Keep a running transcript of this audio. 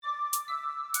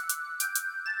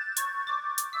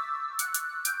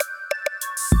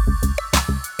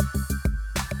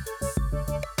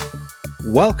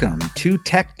Welcome to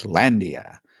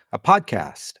Techlandia, a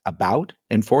podcast about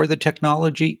and for the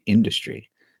technology industry,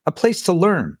 a place to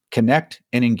learn, connect,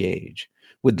 and engage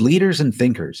with leaders and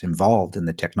thinkers involved in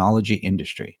the technology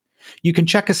industry. You can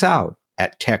check us out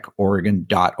at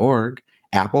techoregon.org,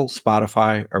 Apple,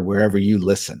 Spotify, or wherever you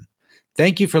listen.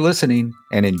 Thank you for listening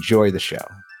and enjoy the show.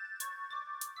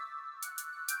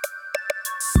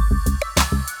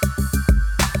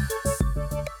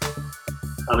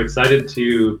 I'm excited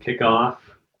to kick off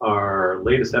our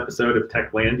latest episode of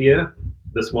Techlandia,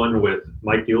 this one with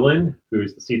Mike Ulin,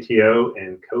 who's the CTO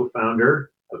and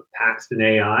co-founder of Paxton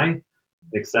AI, an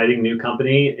exciting new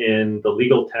company in the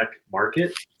legal tech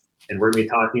market. And we're going to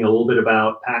be talking a little bit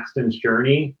about Paxton's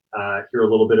journey, hear a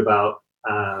little bit about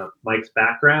Mike's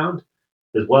background,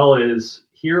 as well as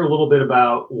hear a little bit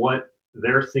about what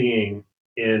they're seeing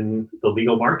in the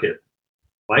legal market.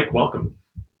 Mike, welcome.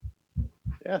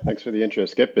 Yeah, thanks for the intro,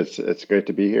 Skip. It's great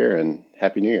to be here, and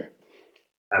Happy New Year.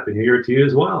 Happy New Year to you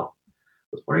as well. I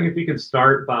was wondering if you could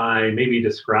start by maybe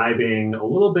describing a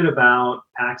little bit about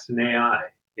Paxton AI.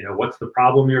 What's the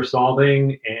problem you're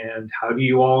solving, and how do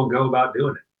you all go about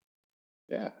doing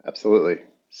it? Yeah, absolutely.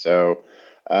 So,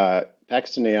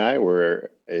 Paxton AI, we're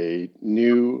a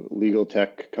new legal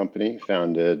tech company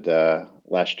founded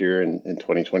last year in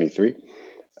 2023.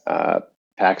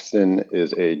 Paxton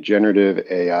is a generative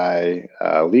AI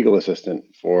legal assistant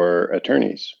for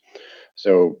attorneys.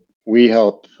 So we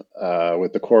help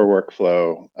with the core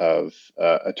workflow of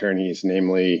attorneys,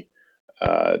 namely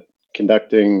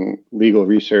conducting legal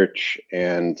research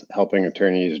and helping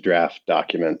attorneys draft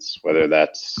documents, whether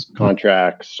that's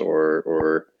contracts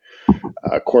or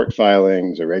court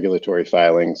filings or regulatory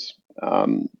filings.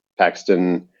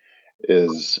 Paxton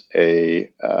is a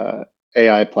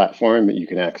AI platform that you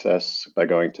can access by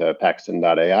going to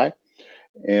paxton.ai.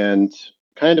 And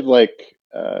kind of like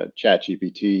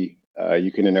ChatGPT,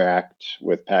 you can interact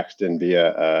with Paxton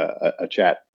via a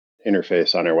chat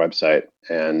interface on our website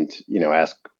and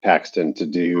ask Paxton to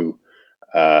do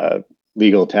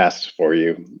legal tasks for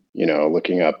you,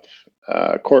 looking up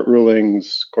court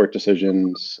rulings, court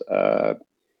decisions,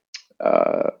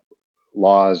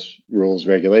 laws, rules,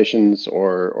 regulations,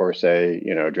 or say,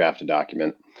 draft a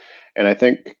document. And I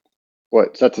think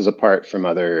what sets us apart from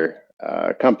other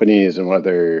companies and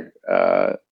other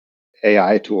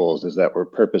AI tools is that we're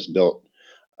purpose-built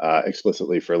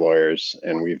explicitly for lawyers,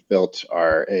 and we've built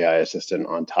our AI assistant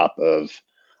on top of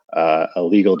a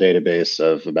legal database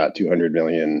of about 200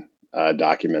 million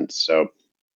documents. So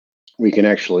we can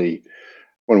actually,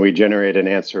 when we generate an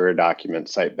answer or document,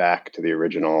 cite back to the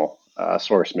original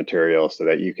source material so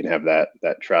that you can have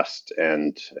that trust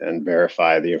and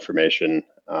verify the information.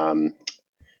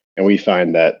 And we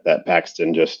find that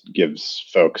Paxton just gives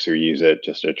folks who use it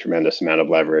just a tremendous amount of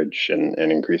leverage and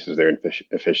increases their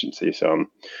efficiency. So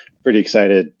I'm pretty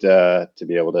excited to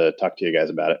be able to talk to you guys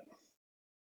about it.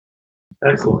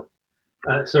 Excellent.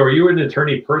 So are you an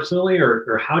attorney personally,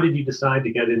 or how did you decide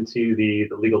to get into the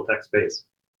legal tech space?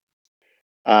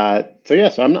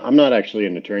 So I'm not actually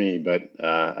an attorney, but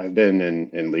I've been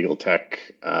in legal tech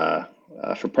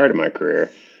for part of my career.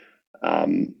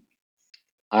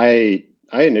 I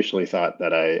initially thought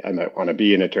that I might want to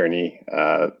be an attorney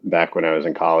back when I was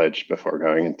in college before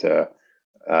going into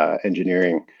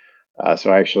engineering.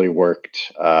 So I actually worked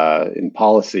in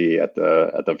policy at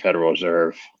the Federal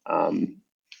Reserve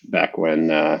back when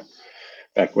the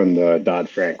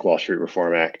Dodd-Frank Wall Street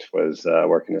Reform Act was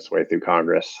working its way through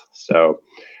Congress. So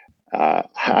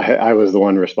I was the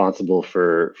one responsible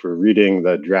for reading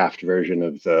the draft version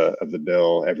of the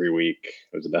bill every week.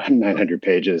 It was about 900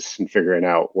 pages, and figuring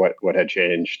out what had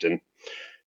changed. And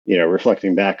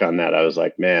reflecting back on that, I was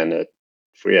like, man, if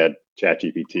we had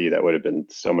ChatGPT, that would have been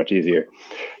so much easier.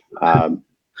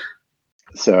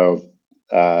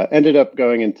 Ended up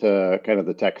going into kind of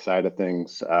the tech side of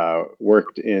things.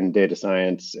 Worked in data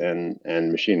science and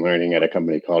machine learning at a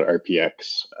company called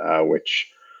RPX,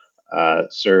 which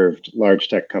served large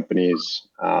tech companies,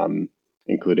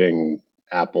 including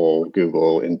Apple,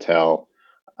 Google, Intel,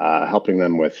 helping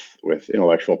them with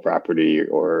intellectual property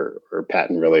or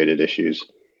patent-related issues.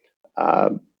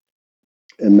 And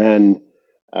then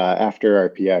after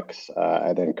RPX,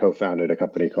 I then co-founded a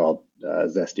company called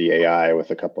Zesty AI with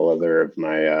a couple other of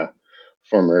my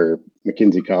former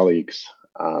McKinsey colleagues.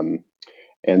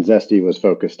 And Zesty was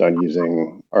focused on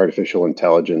using artificial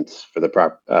intelligence for the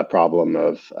problem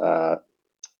of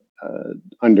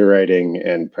underwriting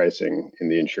and pricing in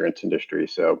the insurance industry.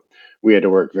 So we had to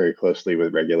work very closely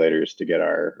with regulators to get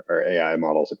our AI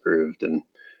models approved. And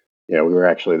we were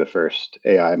actually the first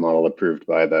AI model approved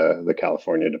by the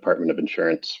California Department of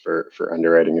Insurance for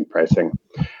underwriting and pricing.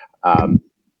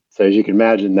 So as you can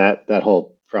imagine, that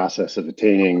whole process of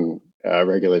attaining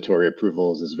regulatory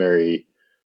approvals is very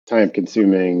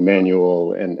time-consuming,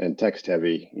 manual, and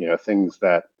text-heavy. Things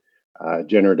that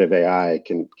generative AI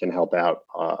can help out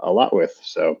a lot with.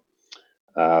 So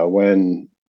when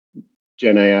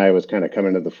Gen AI was kind of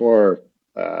coming to the fore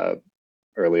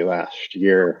early last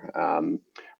year,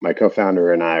 my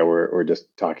co-founder and I were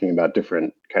just talking about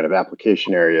different kind of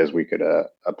application areas we could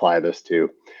apply this to.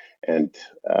 And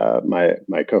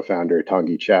my co-founder,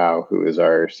 Tongyi Chow, who is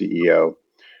our CEO,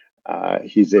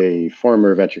 he's a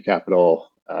former venture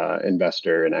capital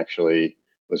investor and actually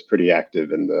was pretty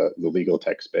active in the legal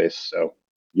tech space. So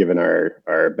given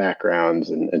our backgrounds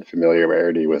and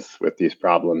familiarity with these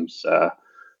problems,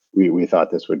 we thought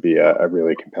this would be a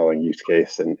really compelling use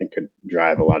case and could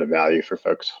drive a lot of value for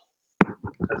folks.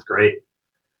 That's great.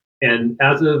 And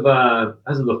as of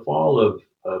the fall of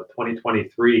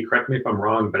 2023, correct me if I'm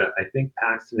wrong, but I think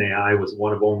Paxton AI was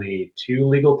one of only 2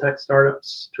 legal tech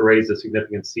startups to raise a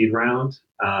significant seed round.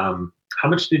 How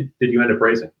much did you end up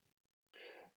raising?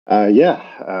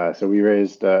 So we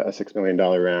raised a $6 million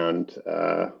round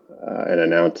and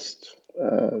announced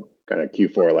kind of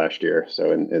Q4 last year,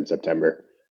 so in September.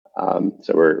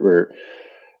 So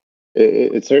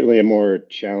it's certainly a more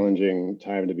challenging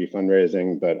time to be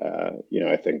fundraising, but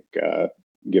I think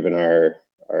given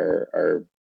our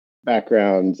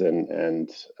backgrounds and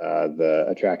the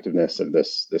attractiveness of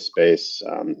this space,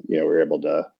 we're able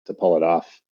to pull it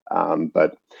off.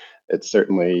 But it's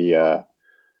certainly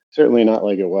not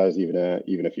like it was even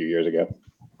a few years ago.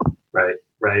 Right.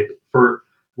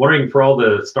 Wondering for all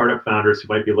the startup founders who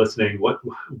might be listening, what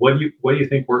do you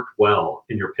think worked well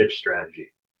in your pitch strategy?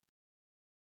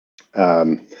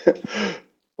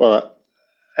 Well,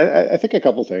 I think a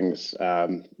couple things,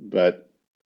 but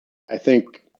I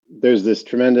think there's this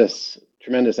tremendous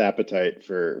appetite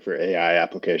for AI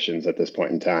applications at this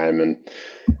point in time, and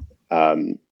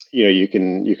you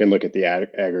can look at the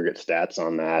aggregate stats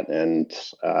on that, and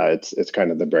it's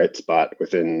kind of the bright spot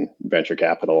within venture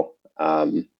capital,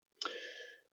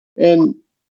 and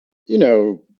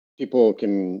people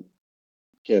can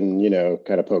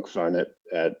kind of poke fun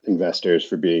at investors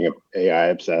for being AI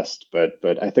obsessed, but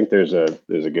I think there's a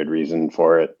good reason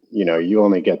for it. You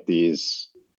only get these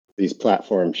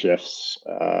platform shifts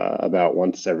about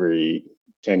once every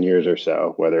 10 years or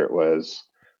so, whether it was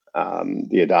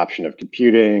the adoption of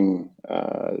computing,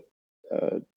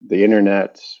 the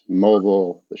internet,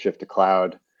 mobile, the shift to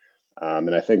cloud,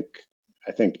 and I think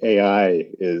AI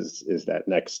is that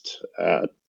next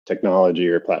technology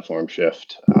or platform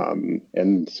shift.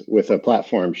 And with a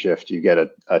platform shift, you get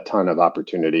a ton of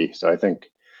opportunity. So I think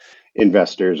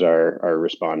investors are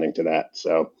responding to that.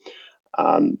 So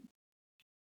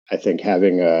I think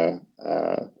having a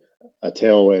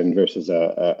tailwind versus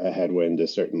a headwind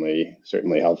is certainly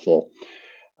helpful.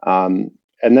 And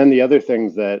then the other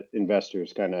things that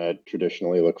investors kind of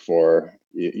traditionally look for,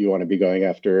 you want to be going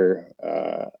after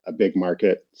a big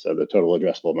market. So the total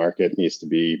addressable market needs to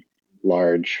be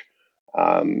large.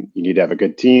 You need to have a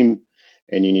good team,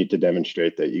 and you need to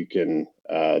demonstrate that you can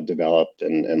develop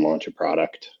and launch a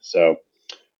product. So,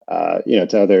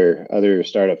 to other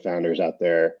startup founders out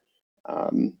there,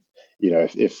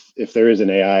 if there is an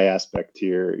AI aspect to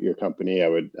your company, I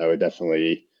would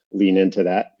definitely lean into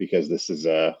that, because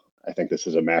I think this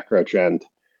is a macro trend,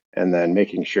 and then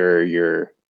making sure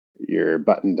you're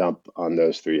buttoned up on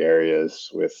those 3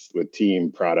 areas with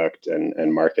team, product,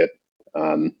 and market.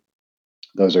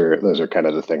 Those are kind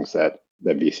of the things that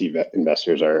VC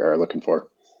investors are looking for.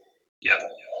 Yeah.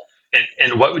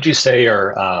 And what would you say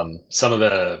are some of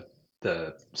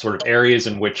the sort of areas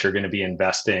in which you're going to be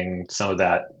investing some of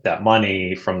that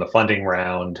money from the funding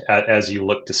round as you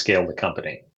look to scale the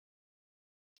company?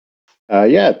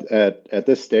 At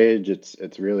this stage,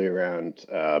 it's really around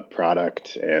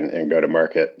product and go to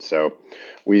market. So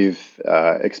we've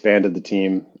expanded the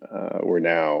team. We're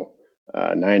now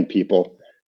 9 people,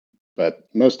 but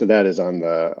most of that is on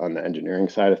the engineering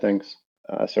side of things.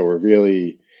 So we're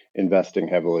really investing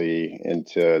heavily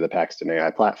into the Paxton AI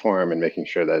platform and making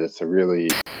sure that it's a really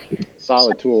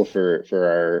solid tool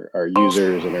for our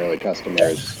users and early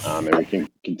customers, and we can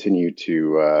continue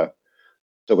to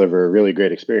deliver a really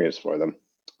great experience for them.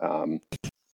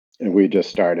 And we just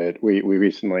started. We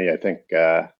recently, I think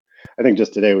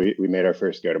just today we made our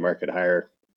first go-to-market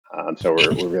hire. So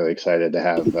we're really excited to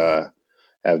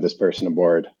have this person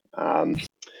aboard.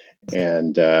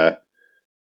 And I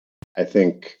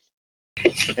think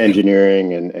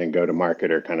engineering and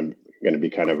go-to-market are kind of going to be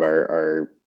kind of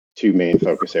our 2 main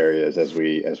focus areas as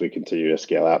we continue to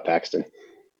scale out Paxton.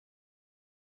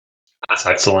 That's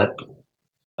excellent.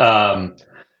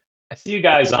 I see you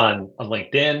guys on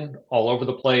LinkedIn all over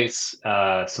the place,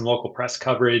 some local press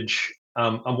coverage.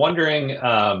 I'm wondering,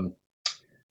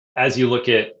 as you look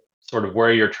at sort of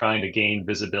where you're trying to gain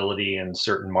visibility in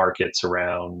certain markets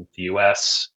around the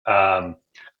US, are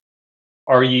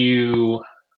you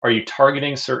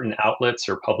targeting certain outlets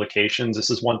or publications? This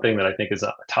is one thing that I think is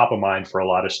top of mind for a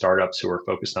lot of startups who are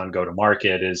focused on go to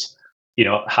market is,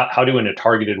 how to in a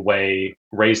targeted way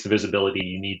raise the visibility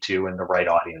you need to in the right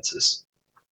audiences.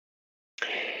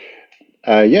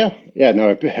 No,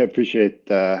 I appreciate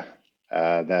that.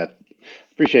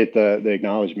 Appreciate the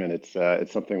acknowledgement.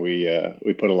 It's something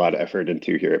we put a lot of effort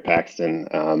into here at Paxton,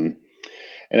 and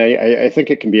I think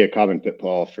it can be a common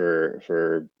pitfall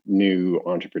for new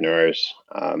entrepreneurs.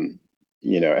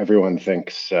 Everyone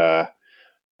thinks, oh,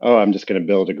 I'm just going to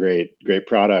build a great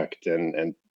product,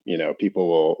 and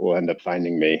people will end up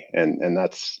finding me, and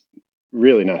that's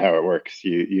really not how it works.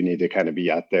 You need to kind of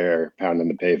be out there pounding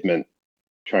the pavement,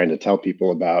 trying to tell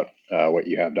people about what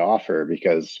you have to offer,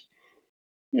 because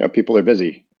people are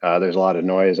busy. There's a lot of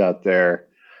noise out there,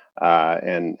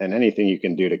 and anything you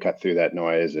can do to cut through that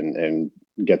noise and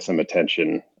get some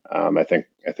attention, I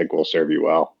think will serve you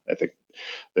well. I think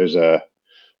there's a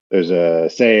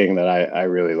saying that I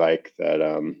really like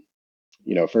that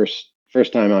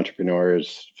first time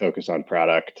entrepreneurs focus on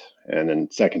product, and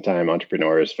then second time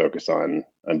entrepreneurs focus on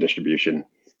distribution.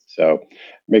 So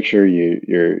make sure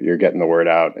you're getting the word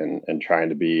out and trying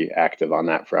to be active on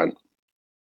that front.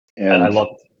 And I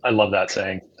love that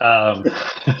saying.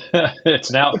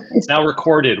 It's now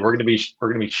recorded. We're going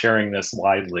to be sharing this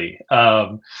widely.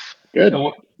 Good.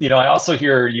 I also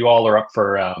hear you all are up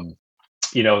for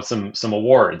some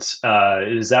awards.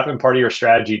 Has that been part of your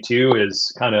strategy too?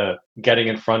 Is kind of getting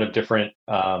in front of different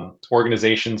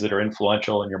organizations that are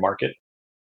influential in your market?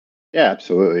 Yeah,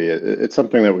 absolutely. It's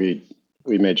something that we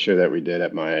made sure that we did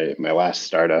at my last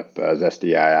startup,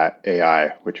 Zesty AI,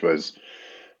 which was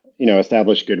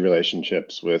establish good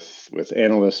relationships with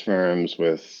analyst firms,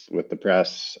 with the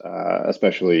press,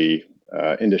 especially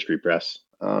industry press.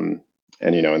 And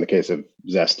in the case of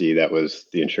Zesty, that was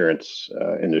the insurance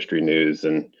industry news,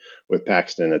 and with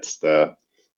Paxton, it's the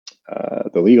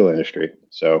legal industry.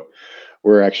 So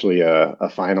we're actually a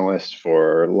finalist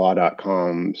for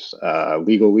Law.com's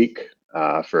Legal Week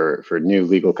for new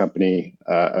legal company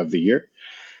of the year.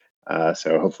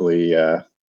 So hopefully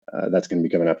that's going to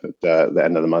be coming up at the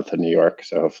end of the month in New York.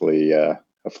 So hopefully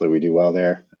we do well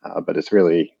there. But it's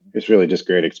really just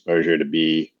great exposure to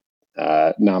be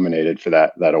nominated for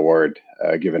that award,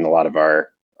 given a lot of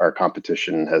our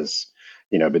competition has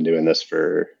been doing this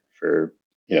for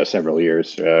several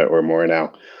years or more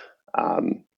now.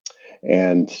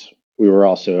 And we were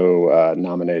also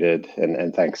nominated,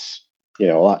 and thanks a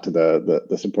lot to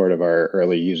the support of our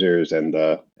early users and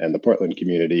the Portland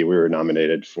community. We were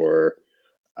nominated for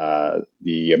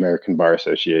the American Bar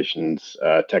Association's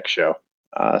tech show.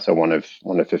 So one of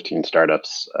 15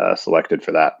 startups selected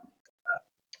for that.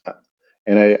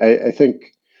 And I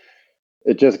think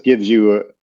it just gives you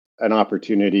an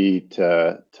opportunity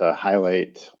to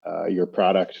highlight your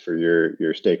product for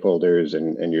your stakeholders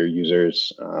and your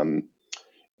users,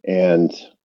 and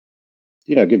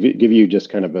give you just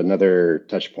kind of another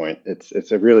touch point.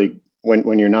 It's a really,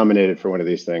 when you're nominated for one of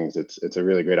these things, it's a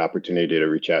really great opportunity to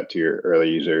reach out to your early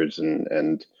users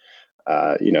and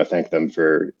thank them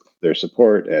for their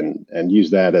support and use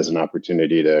that as an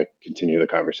opportunity to continue the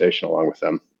conversation along with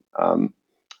them.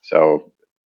 So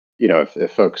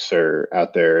if folks are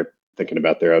out there thinking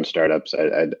about their own startups,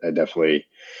 I definitely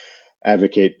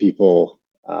advocate people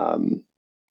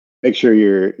make sure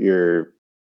you're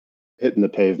hitting the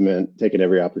pavement, taking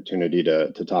every opportunity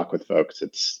to talk with folks.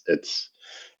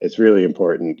 It's really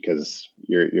important, because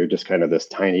you're just kind of this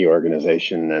tiny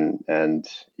organization, and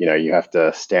you have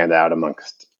to stand out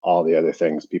amongst all the other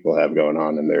things people have going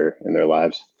on in their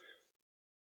lives.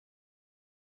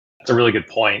 That's a really good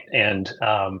point. And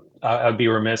I'd be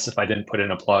remiss if I didn't put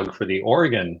in a plug for the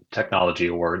Oregon Technology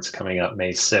Awards coming up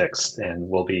May 6th. And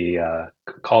we'll be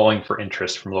calling for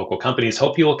interest from local companies.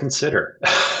 Hope you will consider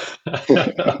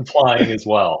applying as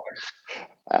well.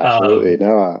 Absolutely.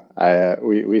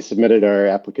 We submitted our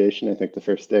application, I think, the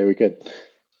first day we could.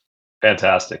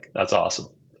 Fantastic. That's awesome.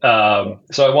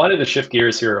 So I wanted to shift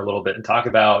gears here a little bit and talk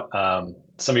about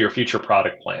some of your future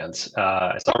product plans.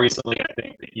 I saw recently, I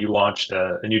think, that you launched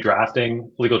a new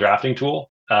legal drafting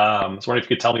tool. So I was wondering if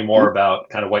you could tell me more about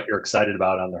kind of what you're excited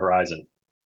about on the horizon.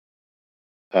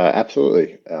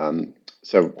 Absolutely.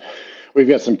 So we've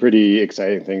got some pretty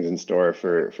exciting things in store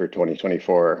for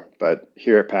 2024. But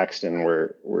here at Paxton,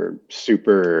 we're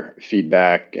super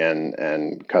feedback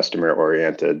and customer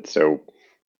oriented. So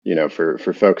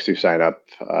for folks who sign up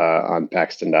on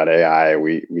Paxton AI,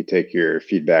 we take your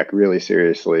feedback really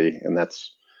seriously, and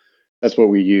that's what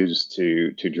we use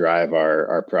to drive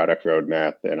our product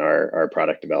roadmap and our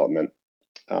product development.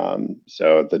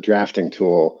 So the drafting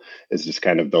tool is just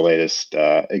kind of the latest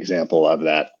example of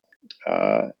that.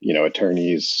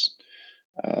 Attorneys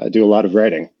do a lot of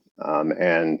writing,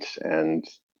 and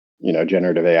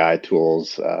generative AI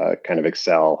tools kind of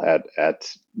excel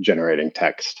at generating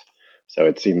text. So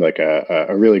it seemed like a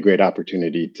really great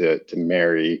opportunity to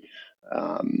marry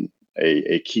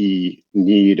a key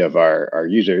need of our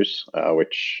users,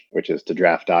 which is to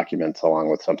draft documents, along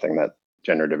with something that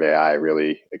generative AI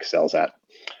really excels at.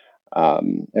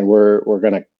 And we're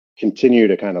going to continue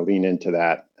to kind of lean into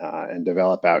that and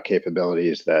develop out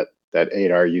capabilities that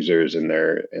aid our users in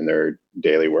their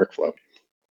daily workflow.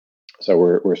 So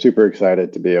we're super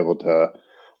excited to be able to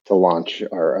launch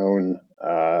our own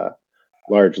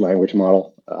large language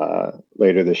model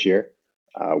later this year,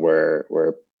 where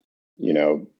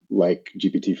like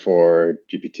GPT-4,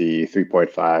 GPT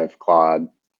 3.5, Claude,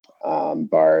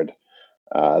 Bard,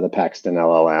 the Paxton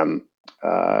LLM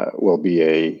will be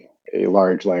a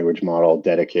large language model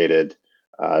dedicated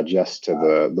just to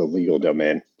the legal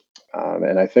domain.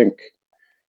 And I think,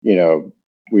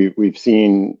 we've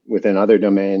seen within other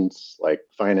domains like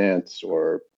finance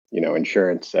or,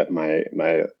 insurance at my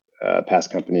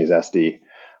past companies, SD,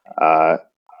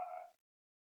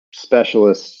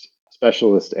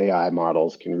 specialist AI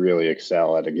models can really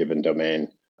excel at a given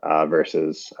domain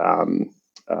versus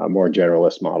more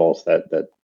generalist models that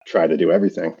try to do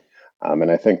everything.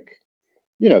 And I think,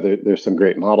 there's some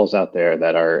great models out there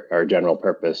that are general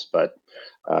purpose, but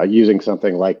using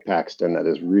something like Paxton that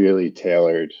is really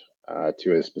tailored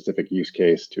to a specific use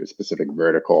case, to a specific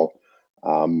vertical,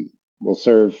 will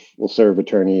serve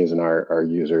attorneys and our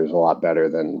users a lot better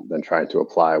than trying to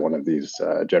apply one of these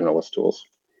generalist tools.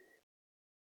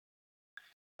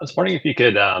 I was wondering if you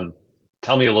could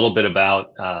tell me a little bit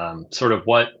about sort of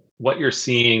what you're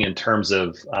seeing in terms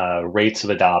of rates of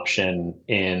adoption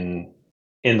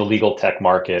in the legal tech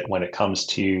market when it comes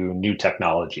to new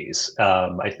technologies.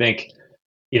 I think,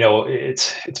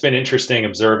 it's been interesting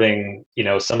observing,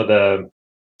 some of the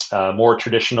more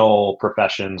traditional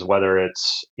professions, whether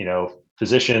it's,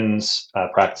 physicians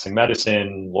practicing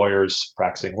medicine, lawyers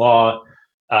practicing law.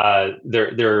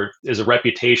 There is a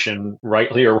reputation,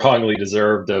 rightly or wrongly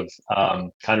deserved, of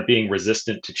kind of being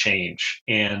resistant to change.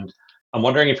 And I'm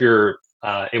wondering if you're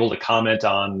able to comment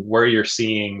on where you're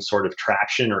seeing sort of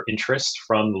traction or interest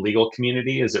from the legal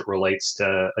community as it relates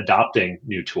to adopting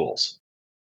new tools.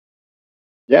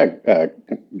 Yeah,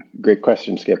 great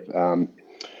question, Skip.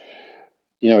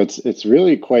 It's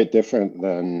really quite different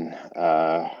than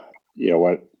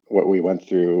what we went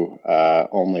through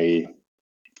only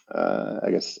I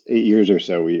guess 8 years or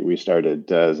so. We started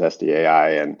Zesty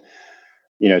AI, and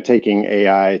taking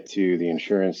AI to the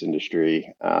insurance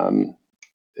industry.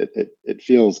 It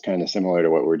feels kind of similar to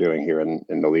what we're doing here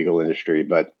in the legal industry,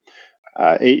 but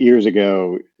 8 years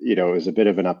ago, it was a bit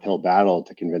of an uphill battle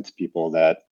to convince people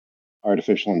that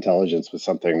artificial intelligence was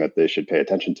something that they should pay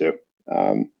attention to.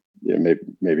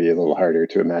 Maybe a little harder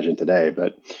to imagine today,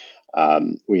 but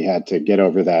we had to get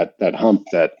over that hump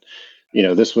that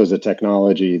this was a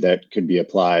technology that could be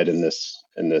applied in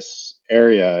this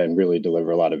area and really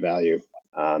deliver a lot of value.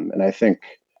 And I think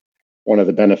one of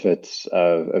the benefits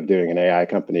of doing an AI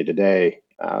company today,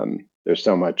 there's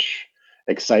so much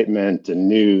excitement and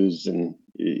news, and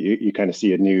you kind of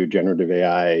see a new generative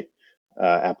AI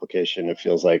application. It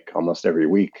feels like almost every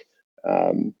week.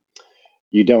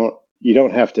 You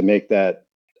don't have to make that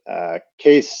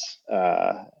case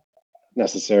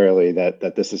necessarily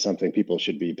that this is something people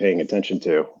should be paying attention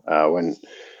to. When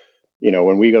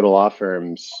we go to law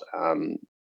firms,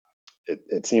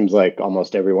 it seems like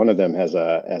almost every one of them has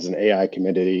an AI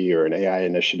committee or an AI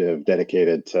initiative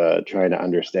dedicated to trying to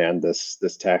understand this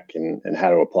tech and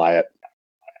how to apply it.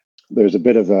 There's a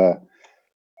bit of a,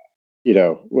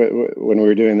 when we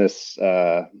were doing this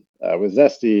with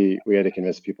Zesty, we had to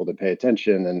convince people to pay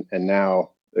attention, and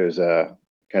now there's a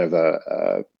kind of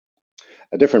a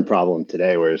different problem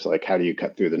today, where it's like, how do you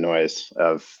cut through the noise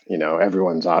of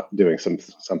everyone's doing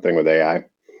something with AI?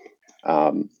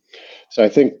 So I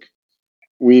think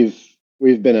we've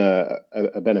been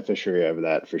a beneficiary of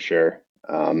that for sure.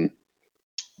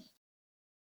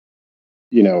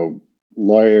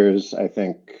 Lawyers, I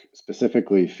think,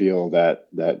 specifically feel that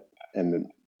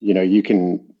and you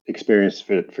can experience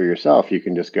it for yourself. You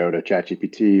can just go to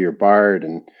ChatGPT or Bard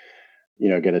and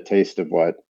get a taste of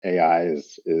what AI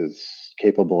is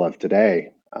capable of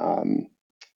today. And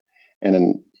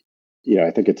then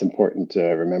I think it's important to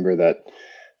remember that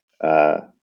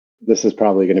this is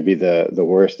probably going to be the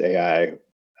worst AI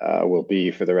will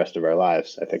be for the rest of our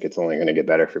lives. I think it's only going to get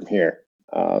better from here.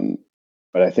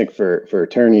 But I think for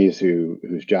attorneys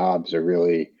whose jobs are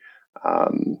really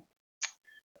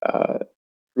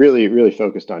really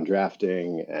focused on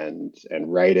drafting and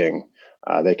writing,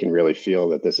 they can really feel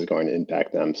that this is going to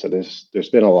impact them. So there's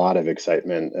been a lot of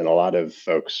excitement and a lot of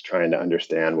folks trying to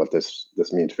understand what this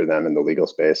means for them in the legal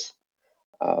space.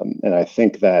 And I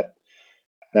think that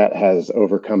has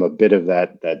overcome a bit of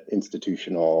that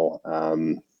institutional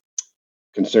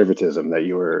conservatism that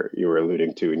you were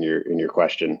alluding to in your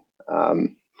question.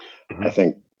 I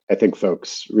think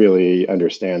folks really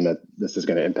understand that this is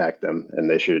going to impact them, and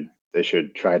they should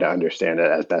try to understand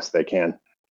it as best they can.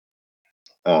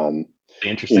 The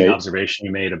interesting observation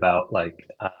you made about like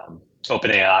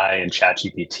OpenAI and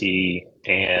ChatGPT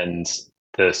and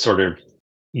the sort of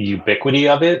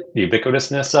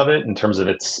ubiquitousness of it in terms of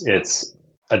its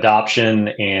adoption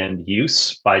and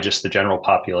use by just the general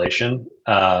population.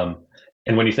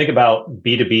 And when you think about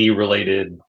B2B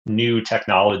related new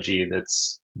technology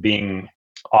that's being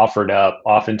offered up,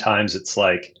 oftentimes it's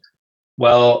like,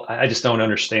 well, I just don't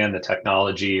understand the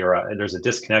technology, or there's a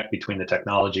disconnect between the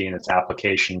technology and its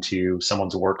application to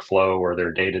someone's workflow or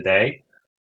their day to day.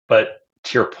 But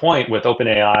to your point, with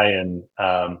OpenAI and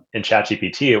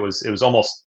ChatGPT, it was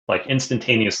almost like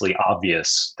instantaneously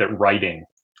obvious that writing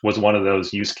was one of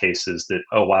those use cases that,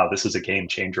 oh wow, this is a game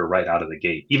changer right out of the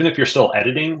gate. Even if you're still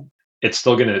editing, it's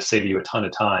still going to save you a ton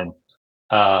of time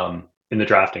in the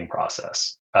drafting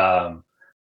process.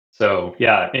 So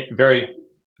yeah, very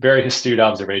very astute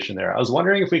observation there. I was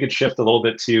wondering if we could shift a little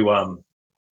bit to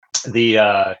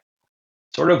the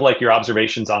sort of like your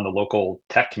observations on the local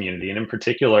tech community, and in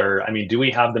particular, I mean, do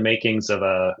we have the makings of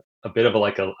a bit of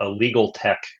a legal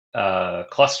tech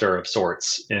cluster of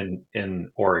sorts in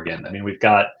Oregon? I mean, we've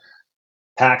got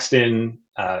Paxton,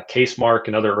 CaseMark,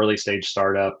 another early stage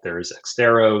startup. There's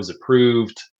Xtero's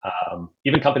approved.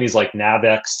 Even companies like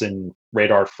Navex and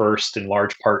Radar First in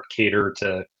large part cater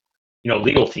to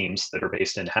legal teams that are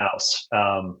based in house.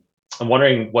 I'm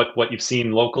wondering what you've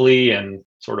seen locally and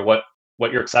sort of what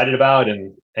you're excited about,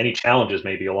 and any challenges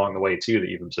maybe along the way too that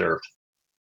you've observed.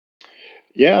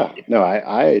 Yeah, no,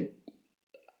 I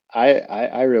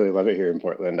really love it here in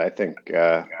Portland. I think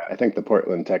the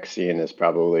Portland tech scene is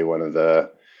probably one of the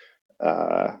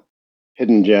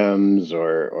hidden gems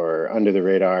or under the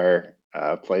radar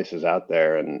places out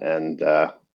there, and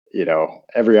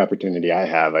every opportunity I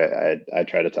have, I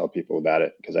try to tell people about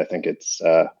it, because I think it's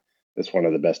one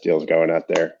of the best deals going out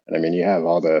there. And I mean, you have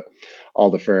all the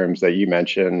firms that you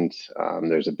mentioned.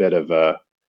 There's a bit of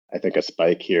I think a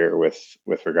spike here with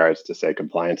regards to, say,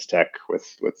 compliance tech with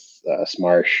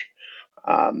Smarsh.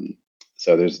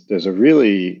 So there's a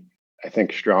really, I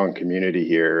think, strong community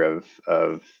here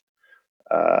of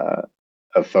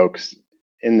folks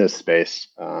in this space,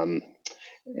 and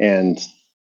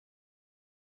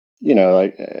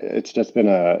like it's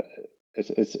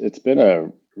been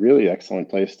a really excellent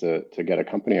place to get a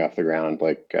company off the ground.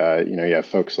 Like you have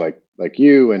folks like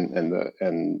you and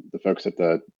the folks at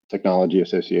the Technology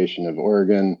Association of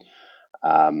Oregon,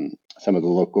 some of the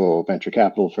local venture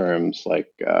capital firms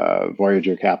like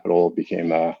Voyager Capital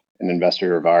became an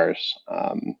investor of ours,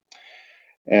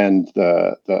 and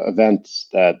the events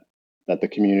that the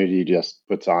community just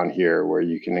puts on here, where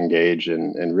you can engage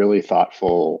in really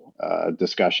thoughtful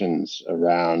discussions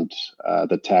around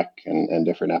the tech and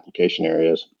different application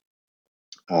areas.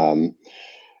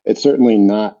 It's certainly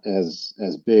not as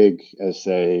big as,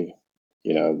 say,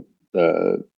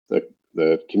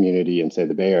 the community in, say,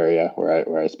 the Bay Area,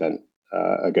 where I spent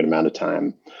a good amount of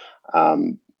time.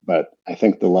 But I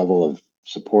think the level of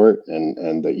support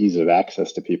and the ease of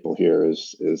access to people here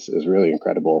is really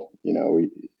incredible.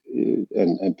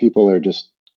 And people are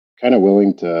just kind of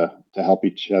willing to help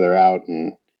each other out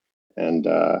and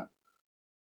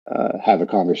have a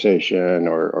conversation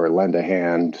or lend a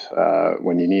hand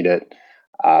when you need it.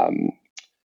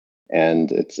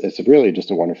 And it's really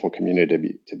just a wonderful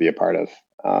community to be a part of.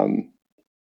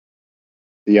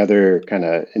 The other kind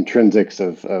of intrinsics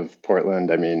of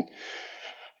Portland, I mean,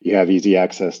 you have easy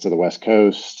access to the West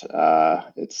Coast.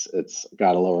 It's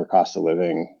got a lower cost of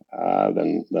living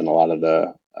than a lot of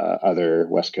the other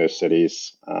West Coast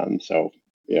cities. So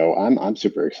I'm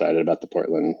super excited about the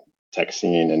Portland tech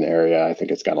scene and area. I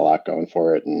think it's got a lot going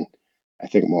for it, and I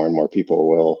think more and more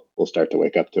people will start to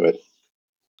wake up to it.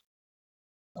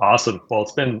 Awesome. Well,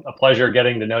 it's been a pleasure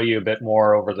getting to know you a bit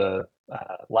more over the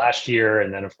last year,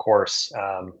 and then of course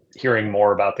hearing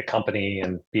more about the company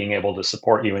and being able to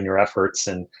support you in your efforts.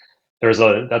 And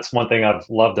that's one thing I've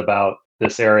loved about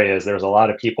this area, is there's a lot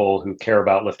of people who care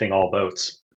about lifting all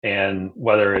boats. And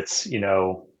whether it's,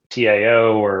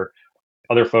 TAO or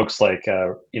other folks like,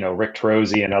 Rick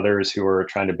Trozy and others who are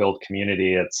trying to build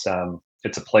community, it's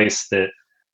a place that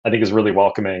I think is really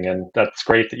welcoming. And that's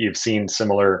great that you've seen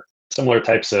similar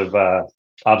types of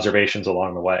observations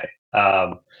along the way.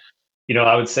 I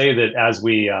would say that as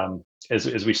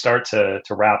we start to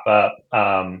wrap up,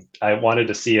 I wanted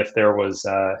to see if there was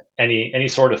any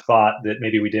sort of thought that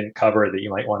maybe we didn't cover that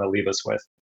you might want to leave us with.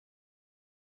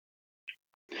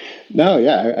 No,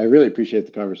 yeah, I really appreciate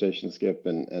the conversation, Skip,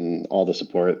 and all the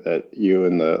support that you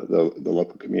and the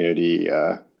local community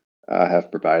have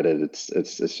provided. It's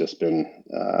just been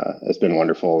it's been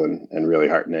wonderful and really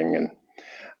heartening.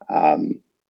 And I'm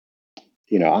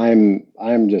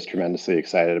just tremendously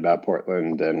excited about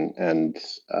Portland and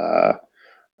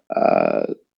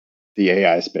the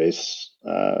AI space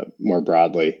more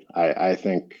broadly. I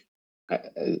think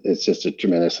it's just a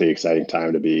tremendously exciting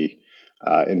time to be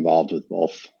involved with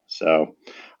both. So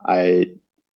I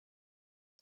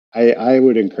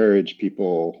would encourage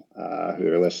people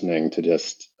who are listening to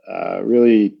just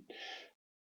really,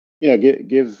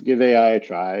 give AI a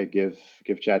try, give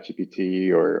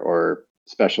ChatGPT or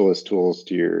specialist tools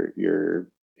to your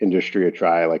industry a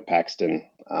try, like Paxton.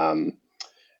 Like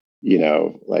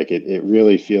it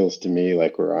really feels to me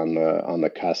like we're on the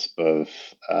cusp of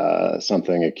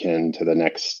something akin to the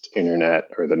next internet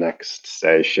or the next,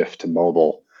 say, shift to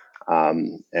mobile.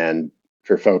 And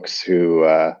for folks who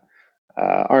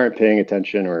aren't paying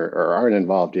attention or aren't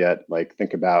involved yet, like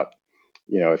think about,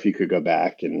 if you could go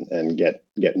back and get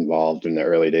involved in the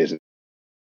early days.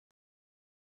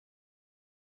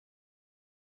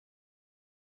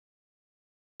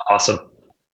 Awesome.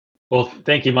 Well,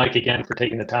 thank you, Mike, again for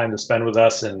taking the time to spend with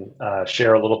us and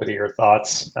share a little bit of your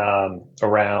thoughts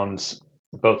around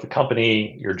both the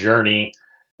company, your journey,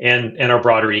 and our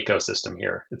broader ecosystem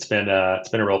here. It's been a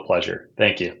real pleasure.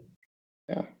 Thank you.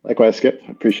 Yeah, likewise, Skip.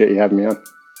 Appreciate you having me on.